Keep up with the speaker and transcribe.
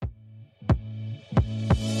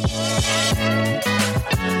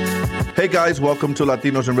Hey guys, welcome to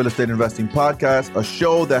Latinos in Real Estate Investing Podcast, a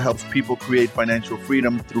show that helps people create financial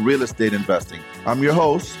freedom through real estate investing. I'm your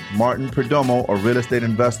host, Martin Perdomo, a real estate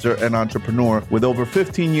investor and entrepreneur with over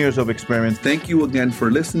 15 years of experience. Thank you again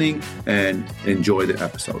for listening and enjoy the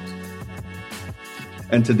episode.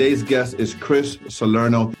 And today's guest is Chris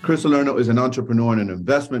Salerno. Chris Salerno is an entrepreneur and an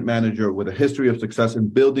investment manager with a history of success in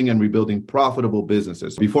building and rebuilding profitable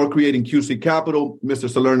businesses. Before creating QC Capital, Mr.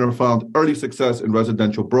 Salerno found early success in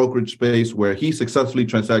residential brokerage space, where he successfully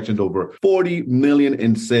transacted over $40 million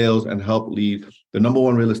in sales and helped lead the number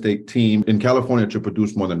one real estate team in California to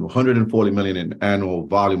produce more than $140 million in annual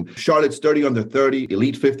volume. Charlotte's 30 under 30,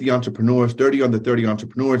 Elite 50 entrepreneurs, 30 under 30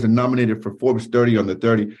 entrepreneurs, and nominated for Forbes 30 under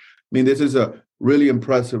 30. I mean, this is a really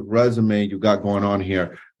impressive resume you got going on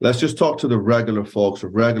here. Let's just talk to the regular folks, the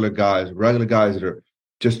regular guys that are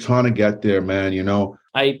just trying to get there, man, you know.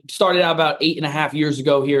 I started out about 8.5 years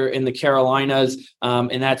ago here in the Carolinas,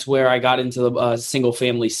 and that's where I got into the single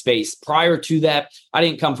family space. Prior to that, I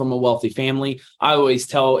didn't come from a wealthy family. I always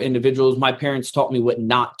tell individuals, my parents taught me what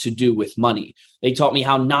not to do with money. They taught me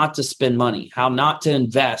how not to spend money, how not to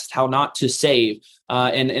invest, how not to save.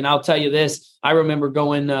 And I'll tell you this, I remember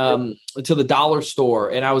going to the dollar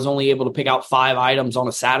store, and I was only able to pick out 5 items on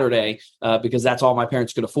a Saturday because that's all my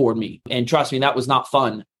parents could afford me. And trust me, that was not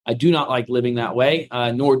fun. I do not like living that way,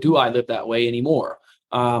 nor do I live that way anymore.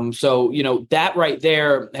 So, you know, that right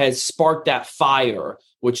there has sparked that fire,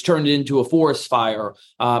 which turned into a forest fire.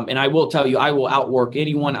 And I will tell you, I will outwork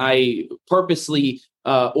anyone. I purposely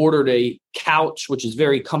ordered a couch, which is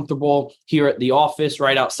very comfortable here at the office,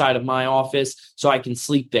 right outside of my office, so I can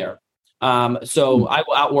sleep there. So I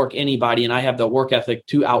will outwork anybody, and I have the work ethic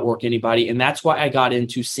to outwork anybody. And that's why I got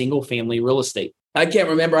into single family real estate. I can't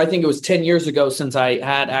remember. I think it was 10 years ago since I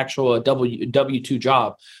had actual W-2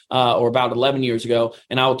 job, or about 11 years ago.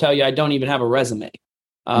 And I will tell you, I don't even have a resume.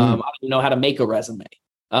 I don't know how to make a resume.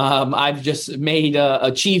 I've just made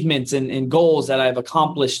achievements and goals that I've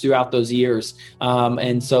accomplished throughout those years.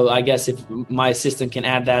 And so I guess if my assistant can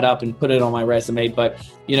add that up and put it on my resume, but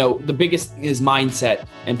you know, the biggest is mindset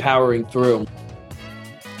and powering through.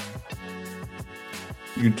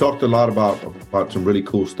 You talked a lot about some really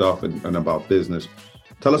cool stuff and about business.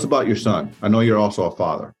 Tell us about your son. I know you're also a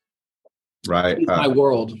father, right? He's my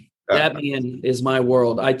world. That man is my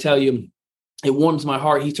world. I tell you, it warms my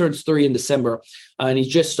heart. He turns 3 in December, and he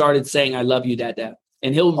just started saying, "I love you, Dad, Dad."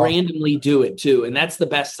 And he'll randomly do it too. And that's the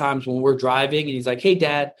best times when we're driving and he's like, "Hey,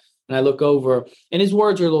 Dad." And I look over and his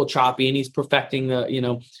words are a little choppy, and he's perfecting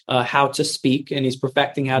how to speak, and he's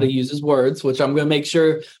perfecting how to use his words, which I'm going to make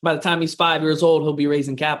sure by the time he's 5 years old, he'll be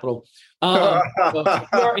raising capital. He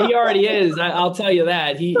already is. I'll tell you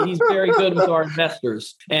that. He's very good with our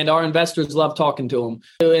investors, and our investors love talking to him.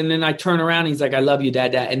 And then I turn around and he's like, "I love you,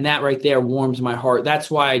 Dad, Dad." And that right there warms my heart. That's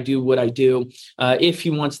why I do what I do. If he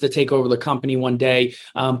wants to take over the company one day,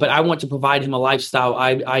 but I want to provide him a lifestyle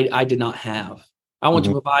I did not have. I want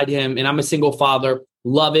to provide him, and I'm a single father,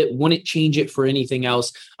 love it, wouldn't change it for anything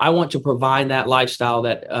else. I want to provide that lifestyle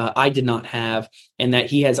that I did not have, and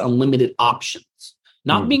that he has unlimited options.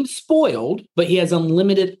 Not being spoiled, but he has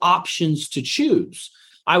unlimited options to choose.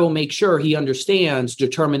 I will make sure he understands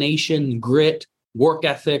determination, grit, work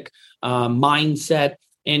ethic, mindset,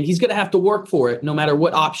 and he's going to have to work for it no matter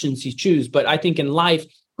what options he chooses. But I think in life,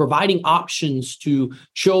 providing options to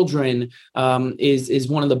children is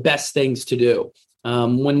one of the best things to do.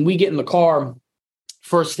 When we get in the car,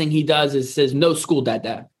 first thing he does is says, "No school, Dad,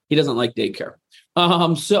 Dad." He doesn't like daycare.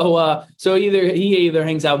 So either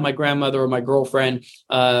hangs out with my grandmother or my girlfriend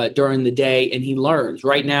during the day, and he learns.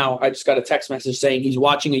 Right now, I just got a text message saying he's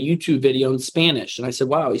watching a YouTube video in Spanish, and I said,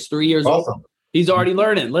 "Wow, he's 3 years old. He's already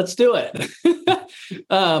learning. Let's do it."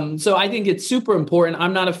 So I think it's super important.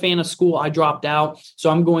 I'm not a fan of school. I dropped out,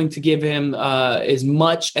 so I'm going to give him as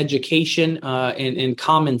much education and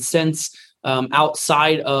common sense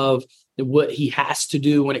outside of what he has to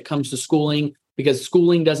do when it comes to schooling. Because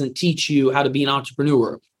schooling doesn't teach you how to be an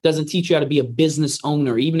entrepreneur, doesn't teach you how to be a business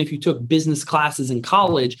owner. Even if you took business classes in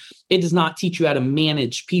college, it does not teach you how to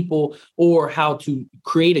manage people or how to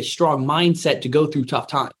create a strong mindset to go through tough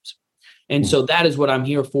times. And so that is what I'm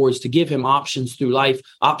here for, is to give him options through life,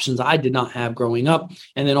 options I did not have growing up,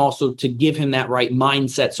 and then also to give him that right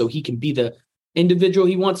mindset so he can be the individual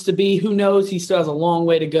he wants to be. Who knows? He still has a long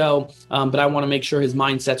way to go, but I want to make sure his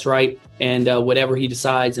mindset's right, and whatever he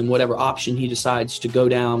decides and whatever option he decides to go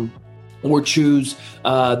down or choose,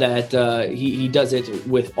 that he does it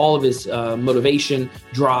with all of his motivation,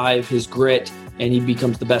 drive, his grit, and he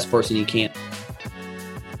becomes the best person he can.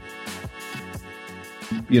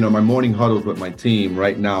 You know, my morning huddles with my team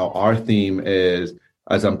right now, our theme is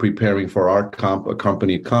as I'm preparing for our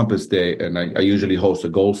company Compass Day, and I usually host a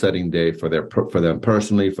goal setting day for them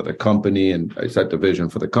personally, for the company, and I set the vision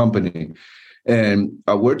for the company. And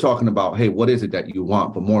we're talking about, hey, what is it that you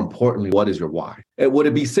want? But more importantly, what is your why? And would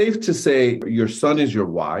it be safe to say your son is your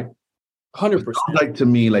why? 100%. Like to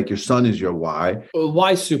me, like your son is your why.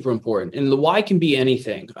 Why is super important. And the why can be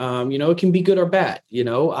anything. It can be good or bad.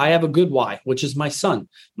 I have a good why, which is my son.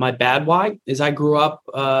 My bad why is I grew up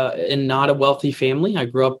in not a wealthy family. I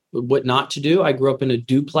grew up what not to do. I grew up in a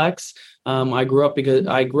duplex. I grew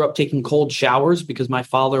up taking cold showers because my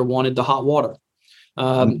father wanted the hot water.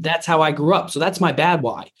 That's how I grew up. So that's my bad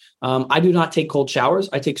why. I do not take cold showers.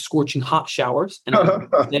 I take scorching hot showers.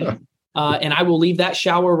 And I will leave that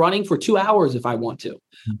shower running for 2 hours if I want to.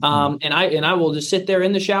 And I will just sit there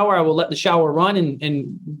in the shower. I will let the shower run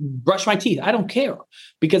and brush my teeth. I don't care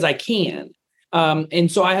because I can.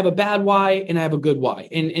 And so I have a bad why and I have a good why.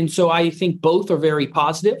 And so I think both are very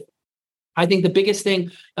positive. I think the biggest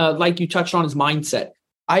thing, like you touched on, is mindset.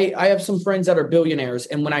 I have some friends that are billionaires.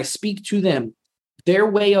 And when I speak to them, their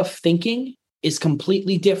way of thinking is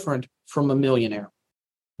completely different from a millionaire.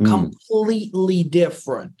 Completely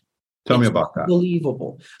different. Tell me about that.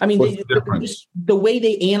 Unbelievable. I mean, the way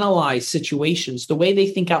they analyze situations, the way they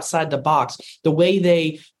think outside the box, the way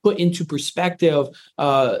they put into perspective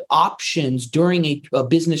options during a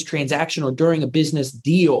business transaction or during a business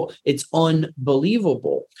deal, it's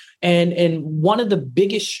unbelievable. And one of the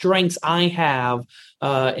biggest strengths I have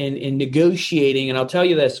in negotiating, and I'll tell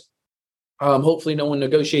you this, hopefully no one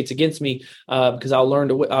negotiates against me because I'll learn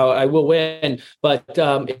to. I will win, but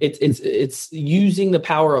it's using the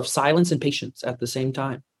power of silence and patience at the same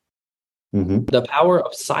time. Mm-hmm. The power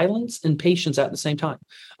of silence and patience at the same time.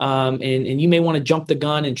 And you may want to jump the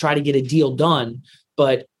gun and try to get a deal done,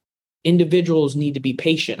 but individuals need to be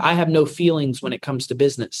patient. I have no feelings when it comes to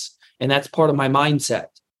business, and that's part of my mindset.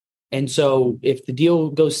 And so if the deal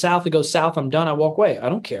goes south, it goes south. I'm done. I walk away. I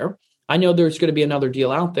don't care. I know there's going to be another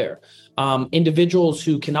deal out there. Individuals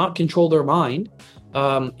who cannot control their mind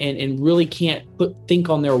and really can't think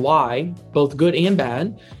on their why, both good and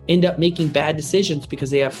bad, end up making bad decisions because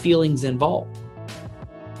they have feelings involved.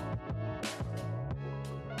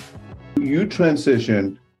 You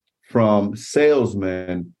transitioned from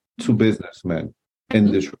salesman to businessman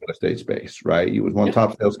in this real estate space, right? You was one of the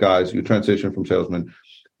top sales guys. You transitioned from salesman.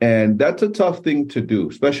 And that's a tough thing to do,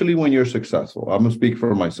 especially when you're successful. I'm going to speak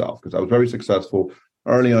for myself because I was very successful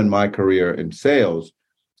early on in my career in sales,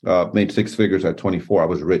 made six figures at 24. I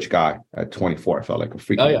was a rich guy at 24. I felt like a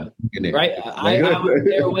freaking right. I was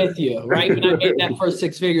there with you. Right when I made that first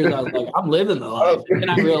six figures, I was like, I'm living the life, and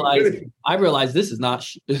I realized this is not.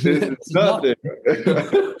 This is nothing.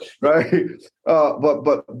 Right.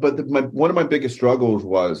 One of my biggest struggles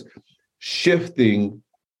was shifting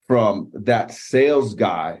from that sales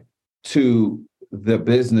guy to the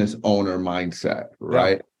business owner mindset,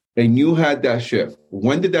 right? Yeah. And you had that shift.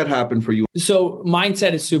 When did that happen for you? So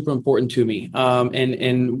mindset is super important to me.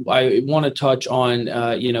 And I want to touch on,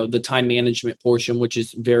 the time management portion, which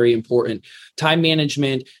is very important. Time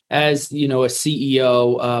management, as, a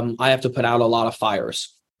CEO, I have to put out a lot of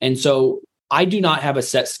fires. And so I do not have a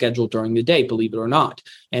set schedule during the day, believe it or not.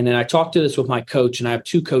 And then I talked to this with my coach, and I have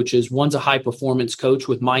two coaches. One's a high performance coach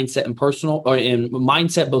with mindset and personal, or in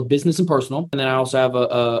mindset, both business and personal. And then I also have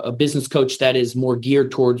a business coach that is more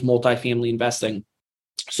geared towards multifamily investing.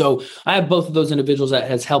 So I have both of those individuals that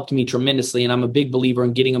has helped me tremendously. And I'm a big believer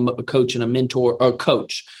in getting a coach and a mentor or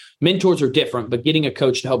coach. Mentors are different, but getting a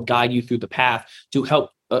coach to help guide you through the path to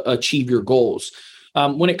help achieve your goals.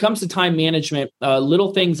 When it comes to time management,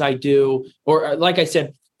 little things I do, or like I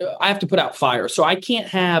said, I have to put out fires. So I can't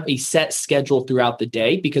have a set schedule throughout the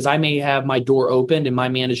day because I may have my door opened and my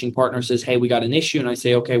managing partner says, hey, we got an issue. And I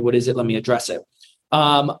say, okay, what is it? Let me address it.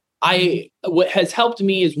 What has helped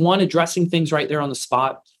me is one, addressing things right there on the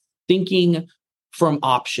spot, thinking from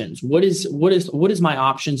options. What is my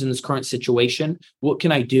options in this current situation? What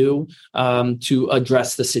can I do to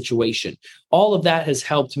address the situation? All of that has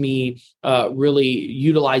helped me really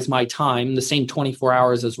utilize my time, the same 24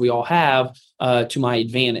 hours as we all have, to my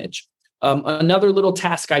advantage. Another little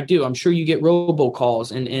task I do, I'm sure you get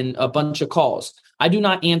robocalls and a bunch of calls. I do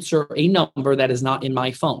not answer a number that is not in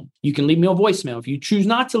my phone. You can leave me a voicemail. If you choose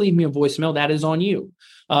not to leave me a voicemail, that is on you.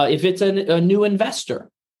 If it's a new investor,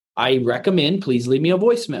 I recommend please leave me a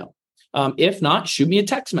voicemail. If not, shoot me a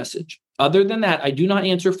text message. Other than that, I do not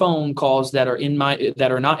answer phone calls that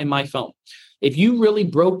are not in my phone. If you really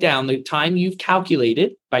broke down the time you've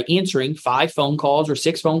calculated by answering 5 phone calls or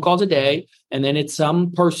 6 phone calls a day, and then it's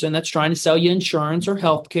some person that's trying to sell you insurance or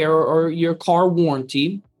healthcare or your car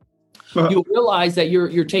warranty, you'll realize that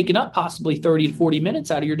you're taking up possibly 30 to 40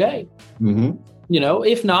 minutes out of your day.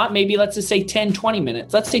 If not, maybe let's just say 10, 20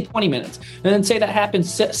 minutes. Let's say 20 minutes. And then say that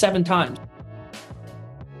happens 7 times.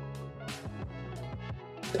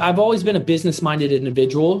 I've always been a business-minded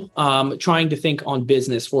individual, trying to think on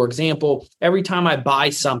business. For example, every time I buy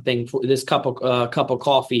something for this cup of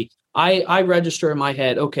coffee, I register in my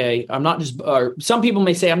head, okay, I'm not just, or some people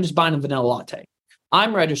may say I'm just buying a vanilla latte.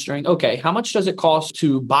 I'm registering, okay, how much does it cost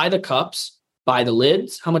to buy the cups, buy the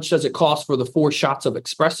lids? How much does it cost for the 4 shots of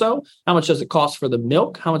espresso? How much does it cost for the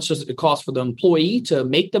milk? How much does it cost for the employee to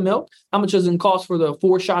make the milk? How much does it cost for the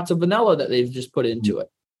 4 shots of vanilla that they've just put into it?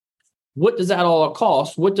 What does that all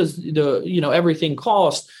cost? What does everything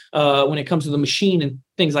cost when it comes to the machine and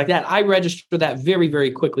things like that? I register that very,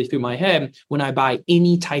 very quickly through my head when I buy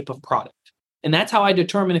any type of product. And that's how I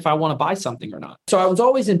determine if I want to buy something or not. So I was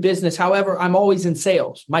always in business. However, I'm always in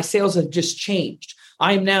sales. My sales have just changed.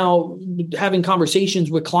 I am now having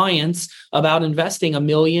conversations with clients about investing $1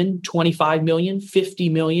 million, $25 million,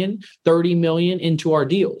 $50 million, $30 million into our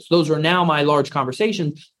deals. Those are now my large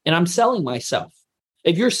conversations, and I'm selling myself.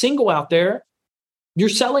 If you're single out there, you're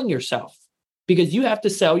selling yourself because you have to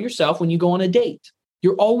sell yourself when you go on a date.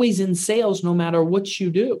 You're always in sales no matter what you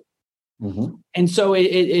do. And so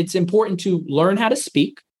it's important to learn how to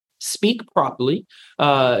speak properly,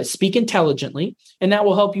 speak intelligently, and that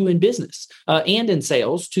will help you in business and in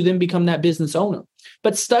sales to then become that business owner.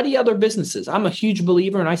 But study other businesses. I'm a huge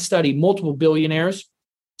believer, and I study multiple billionaires.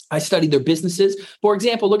 I study their businesses. For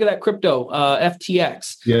example, look at that crypto,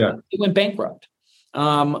 FTX. Yeah. It went bankrupt.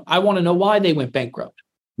 I want to know why they went bankrupt.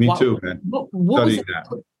 Me too, man.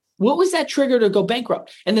 What was that trigger to go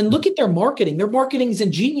bankrupt? And then look at their marketing. Their marketing is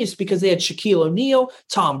ingenious because they had Shaquille O'Neal,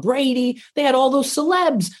 Tom Brady. They had all those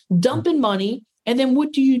celebs dumping money. And then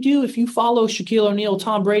what do you do if you follow Shaquille O'Neal,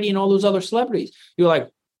 Tom Brady, and all those other celebrities? You're like,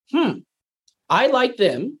 I like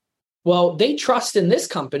them. Well, they trust in this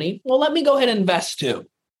company. Well, let me go ahead and invest too.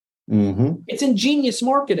 It's ingenious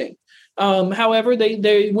marketing. However,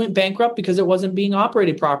 they went bankrupt because it wasn't being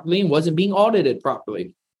operated properly and wasn't being audited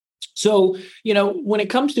properly. So, when it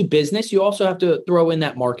comes to business, you also have to throw in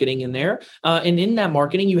that marketing in there. And in that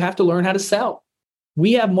marketing, you have to learn how to sell.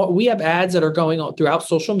 We have ads that are going on throughout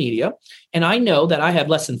social media. And I know that I have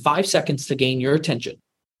less than 5 seconds to gain your attention.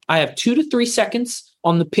 I have 2 to 3 seconds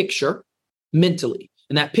on the picture mentally.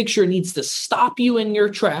 And that picture needs to stop you in your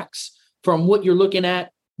tracks from what you're looking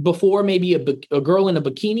at before, maybe a girl in a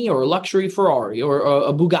bikini or a luxury Ferrari or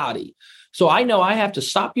a Bugatti. So I know I have to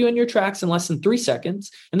stop you in your tracks in less than 3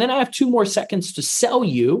 seconds. And then I have 2 more seconds to sell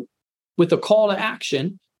you with a call to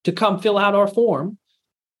action to come fill out our form,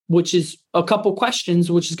 which is a couple questions,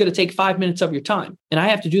 which is going to take 5 minutes of your time. And I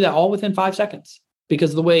have to do that all within 5 seconds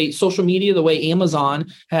because of the way social media, the way Amazon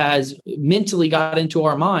has mentally got into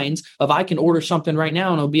our minds of I can order something right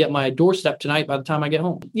now and it'll be at my doorstep tonight by the time I get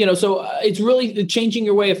home. So it's really changing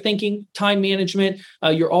your way of thinking, time management.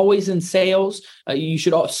 You're always in sales. You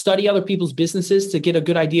should study other people's businesses to get a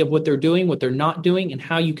good idea of what they're doing, what they're not doing, and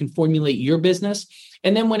how you can formulate your business.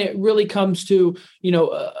 And then when it really comes to,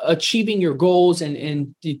 achieving your goals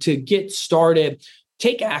and to get started,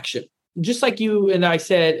 take action. Just like you and I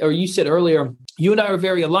said, or you said earlier, you and I are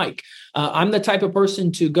very alike. I'm the type of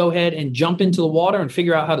person to go ahead and jump into the water and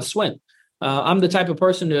figure out how to swim. I'm the type of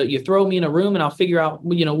person you throw me in a room and I'll figure out,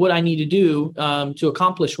 what I need to do to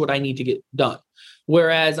accomplish what I need to get done.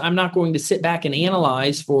 Whereas I'm not going to sit back and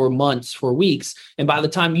analyze for months, for weeks. And by the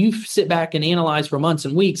time you sit back and analyze for months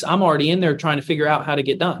and weeks, I'm already in there trying to figure out how to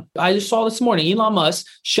get done. I just saw this morning, Elon Musk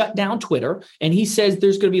shut down Twitter, and he says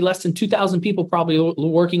there's going to be less than 2,000 people probably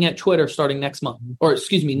working at Twitter starting next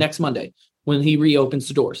Monday when he reopens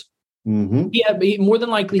the doors. Yeah, more than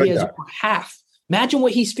likely he has over half. Imagine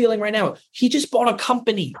what he's feeling right now. He just bought a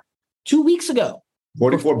company 2 weeks ago.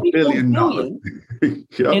 $44 billion.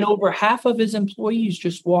 Yep. And over half of his employees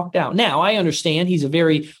just walked out. Now, I understand he's a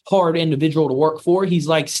very hard individual to work for. He's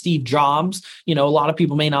like Steve Jobs. A lot of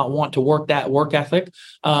people may not want to work that work ethic.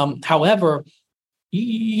 However,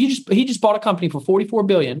 he just bought a company for $44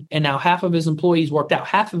 billion, and now half of his employees worked out.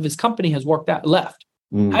 Half of his company has left.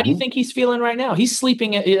 How do you think he's feeling right now? He's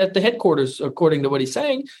sleeping at the headquarters, according to what he's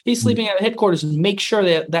saying. He's sleeping at the headquarters and make sure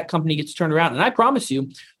that company gets turned around. And I promise you,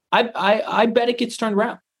 I bet it gets turned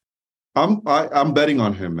around. I'm betting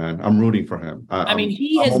on him, man. I'm rooting for him.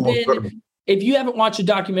 He has been. If you haven't watched a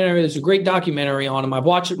documentary, there's a great documentary on him. I've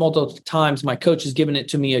watched it multiple times. My coach has given it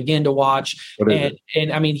to me again to watch.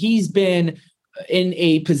 And he's been in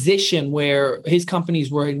a position where his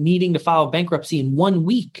companies were needing to file bankruptcy in 1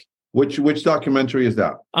 week. Which documentary is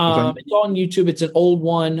that? It's on YouTube. It's an old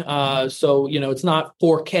one. So, it's not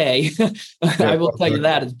 4K. I will tell you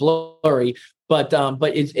that it's blurry, but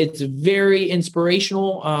it's very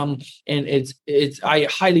inspirational. And I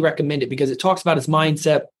highly recommend it because it talks about his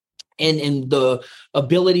mindset and the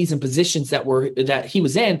abilities and positions that he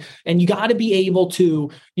was in. And you got to be able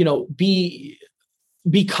to,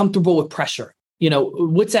 be comfortable with pressure.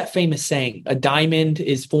 What's that famous saying? A diamond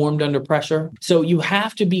is formed under pressure. So you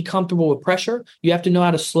have to be comfortable with pressure. You have to know how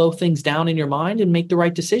to slow things down in your mind and make the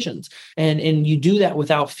right decisions. And you do that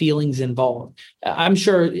without feelings involved. I'm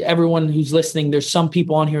sure everyone who's listening, there's some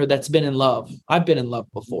people on here that's been in love. I've been in love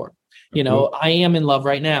before. I am in love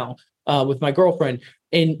right now with my girlfriend.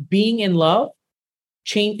 And being in love,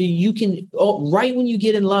 right when you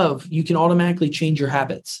get in love, you can automatically change your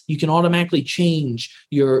habits. You can automatically change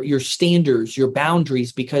your standards, your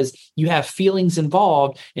boundaries, because you have feelings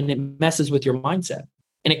involved and it messes with your mindset.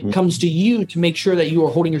 And it comes to you to make sure that you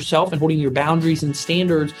are holding yourself and holding your boundaries and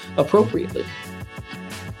standards appropriately.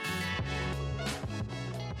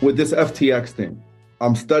 With this FTX thing,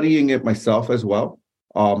 I'm studying it myself as well.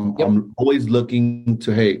 I'm always looking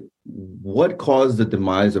to, hey, what caused the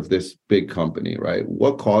demise of this big company, right?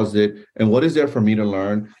 What caused it? And what is there for me to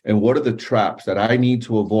learn? And what are the traps that I need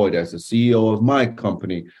to avoid as the CEO of my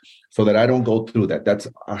company so that I don't go through that? That's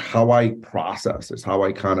how I process. It's how I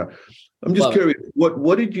I'm just curious.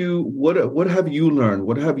 What have you learned?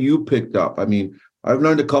 What have you picked up? I mean, I've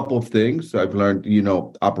learned a couple of things. I've learned,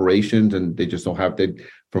 operations, and they just don't have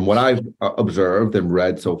from what I've observed and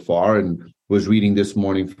read so far, and was reading this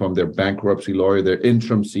morning from their bankruptcy lawyer, their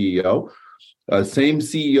interim CEO, same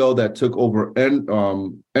CEO that took over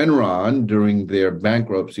Enron during their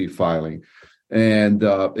bankruptcy filing. And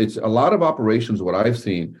it's a lot of operations, what I've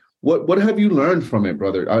seen. What have you learned from it,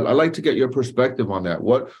 brother? I'd like to get your perspective on that.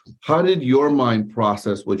 How did your mind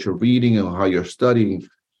process what you're reading and how you're studying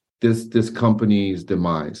this company's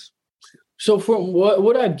demise? So from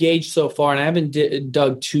what I've gauged so far, and I haven't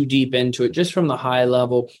dug too deep into it, just from the high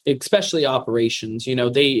level, especially operations,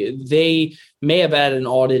 they may have had an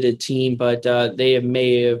audited team, but they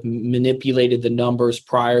may have manipulated the numbers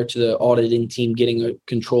prior to the auditing team getting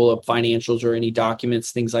control of financials or any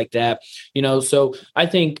documents, things like that. So I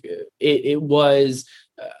think it was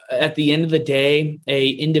at the end of the day, a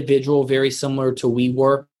individual very similar to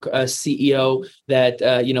WeWork, a CEO that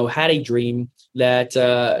had a dream that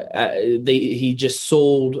he just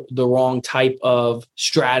sold the wrong type of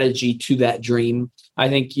strategy to that dream. I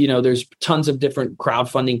think, there's tons of different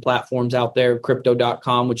crowdfunding platforms out there,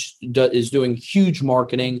 crypto.com, which is doing huge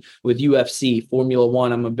marketing with UFC, Formula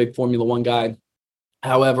One. I'm a big Formula One guy.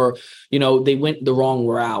 However, they went the wrong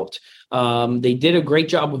route. They did a great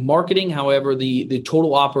job with marketing. However, the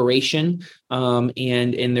total operation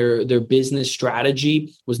and their business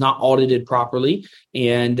strategy was not audited properly.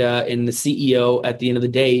 And the CEO at the end of the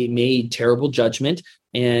day made terrible judgment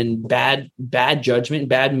and bad judgment,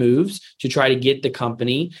 bad moves to try to get the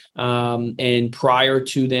company. And prior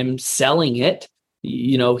to them selling it,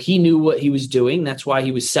 he knew what he was doing. That's why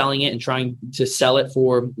he was selling it and trying to sell it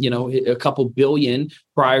for, a couple billion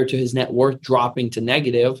prior to his net worth dropping to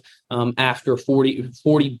negative after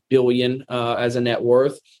 40 billion as a net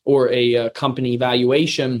worth or a company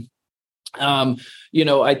valuation. I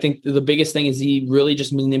think the biggest thing is he really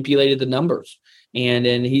just manipulated the numbers and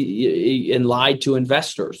he lied to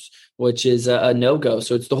investors, which is a no-go.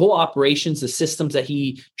 So it's the whole operations, the systems that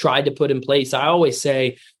he tried to put in place. I always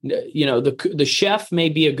say, the chef may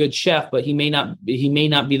be a good chef, but he may not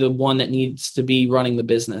be the one that needs to be running the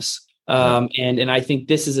business. And I think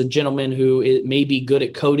this is a gentleman who may be good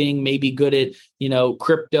at coding, may be good at,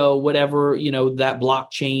 crypto, whatever, that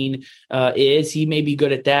blockchain is. He may be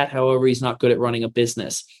good at that. However, he's not good at running a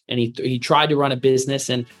business. And he tried to run a business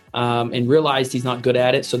and realized he's not good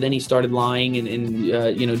at it. So then he started lying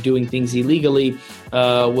and doing things illegally,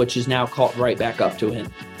 which is now caught right back up to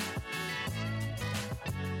him.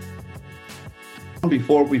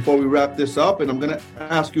 Before we wrap this up, and I'm going to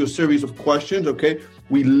ask you a series of questions, okay?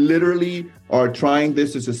 We literally are trying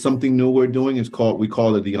this. This is something new we're doing. We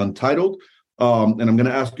call it the Untitled. And I'm going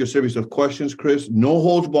to ask you a series of questions, Chris. No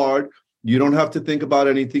holds barred. You don't have to think about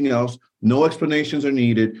anything else. No explanations are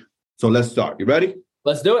needed. So let's start. You ready?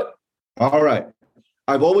 Let's do it. All right.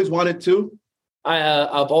 I've always wanted to.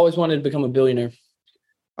 I've always wanted to become a billionaire.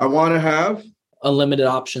 I want to have unlimited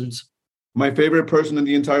options. My favorite person in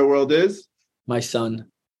the entire world is my son.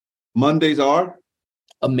 Mondays are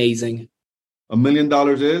amazing. $1 million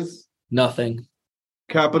is nothing.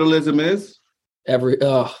 Capitalism is that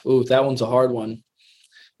one's a hard one.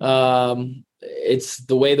 It's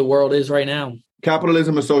the way the world is right now.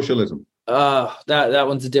 Capitalism or socialism? That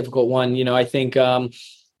one's a difficult one. I think,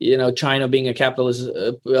 China being a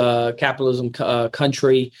capitalism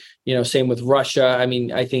country, same with Russia. I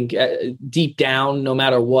mean, I think deep down, no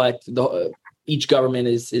matter what, each government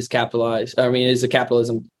is capitalized. I mean, is a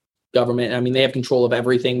capitalism government. I mean, they have control of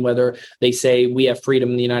everything, whether they say we have freedom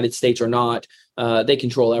in the United States or not. They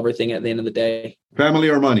control everything at the end of the day. Family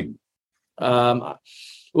or money? That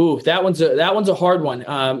one's a hard one.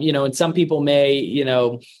 And some people may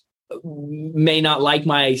not like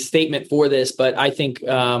my statement for this, but I think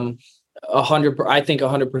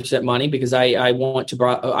 100% money, because I want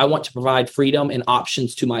to provide freedom and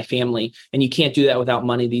options to my family, and you can't do that without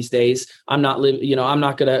money these days. I'm not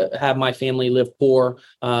going to have my family live poor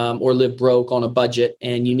or live broke on a budget,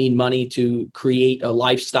 and you need money to create a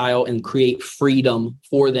lifestyle and create freedom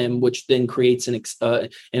for them, which then creates an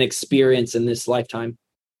experience in this lifetime.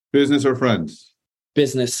 Business or friends?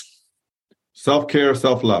 Business. Self-care,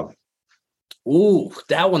 self-love? Ooh,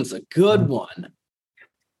 that one's a good one.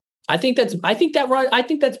 I think that's both.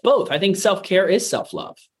 I think self-care is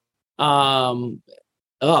self-love. I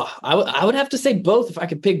would have to say both if I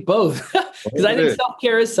could pick both, because I think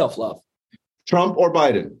self-care is self-love. Trump or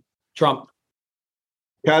Biden? Trump.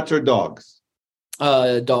 Cats or dogs?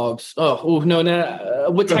 Dogs. No.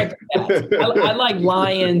 What type of cats? I like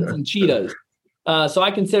lions and cheetahs. So I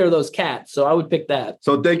consider those cats. So I would pick that.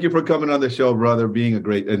 So thank you for coming on the show, brother, being a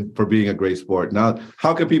great sport. Now,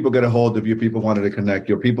 how can people get a hold of you? People wanted to connect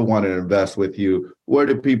you. People wanted to invest with you. Where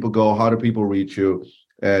do people go? How do people reach you?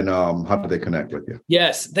 And how do they connect with you?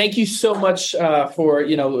 Yes. Thank you so much for,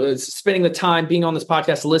 spending the time being on this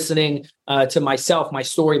podcast, listening to myself, my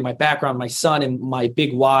story, my background, my son, and my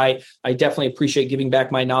big why. I definitely appreciate giving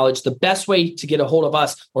back my knowledge. The best way to get a hold of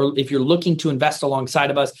us, or if you're looking to invest alongside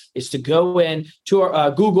of us, is to go in to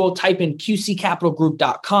our Google, type in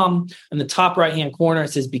qccapitalgroup.com. In the top right-hand corner, it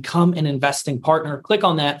says Become an Investing Partner. Click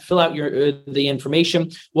on that, fill out the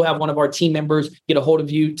information. We'll have one of our team members get a hold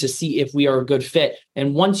of you to see if we are a good fit.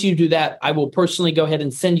 And once you do that, I will personally go ahead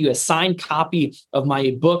and send you a signed copy of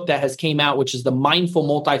my book that has came out, which is the Mindful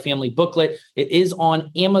Multifamily Booklet. It is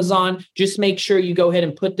on Amazon. Just make sure you go ahead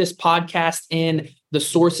and put this podcast in the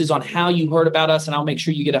sources on how you heard about us, and I'll make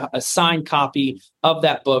sure you get a signed copy of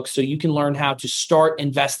that book so you can learn how to start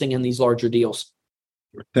investing in these larger deals.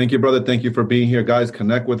 Thank you, brother. Thank you for being here. Guys,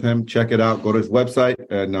 connect with him. Check it out. Go to his website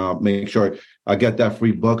and make sure I get that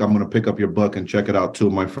free book. I'm going to pick up your book and check it out too,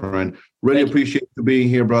 my friend. Really appreciate you being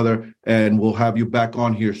here, brother. And we'll have you back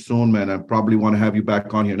on here soon, man. I probably want to have you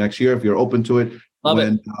back on here next year if you're open to it.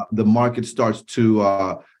 The market starts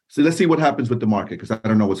to so let's see what happens with the market, because I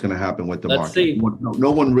don't know what's going to happen with the market. See.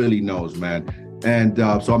 No one really knows, man. And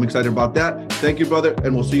so I'm excited about that. Thank you, brother.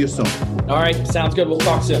 And we'll see you soon. All right. Sounds good. We'll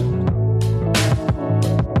talk soon.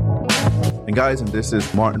 And guys, and this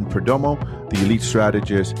is Martin Perdomo, the Elite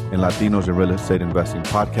Strategist in Latinos in Real Estate Investing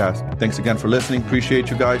podcast. Thanks again for listening.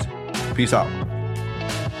 Appreciate you guys. Peace out.